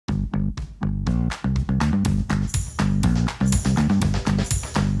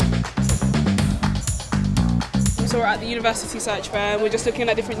we're at the university search fair and we're just looking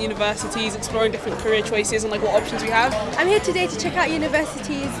at different universities, exploring different career choices and like what options we have. I'm here today to check out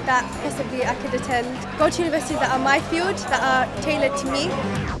universities that possibly I could attend. Go to universities that are my field, that are tailored to me.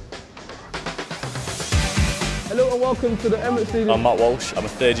 Hello and welcome to the Emirates Stadium. I'm Matt Walsh. I'm a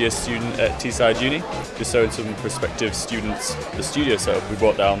third-year student at Teesside Uni. Just showing some prospective students the studio setup we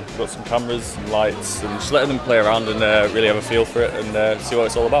brought down. We've got some cameras, some lights, and just letting them play around and really have a feel for it and see what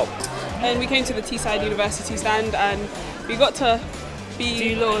it's all about. And we came to the Teesside University stand and we got to do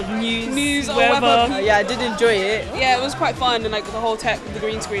a lot of news or weather. Yeah, I did enjoy it. Yeah, it was quite fun, and like the whole tech, the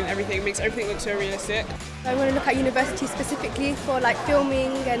green screen and everything makes everything look so realistic. I want to look at universities specifically for like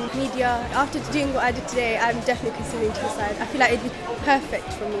filming and media. After doing what I did today, I'm definitely considering Teesside. I feel like it'd be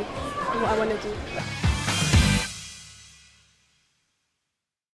perfect for me and what I want to do.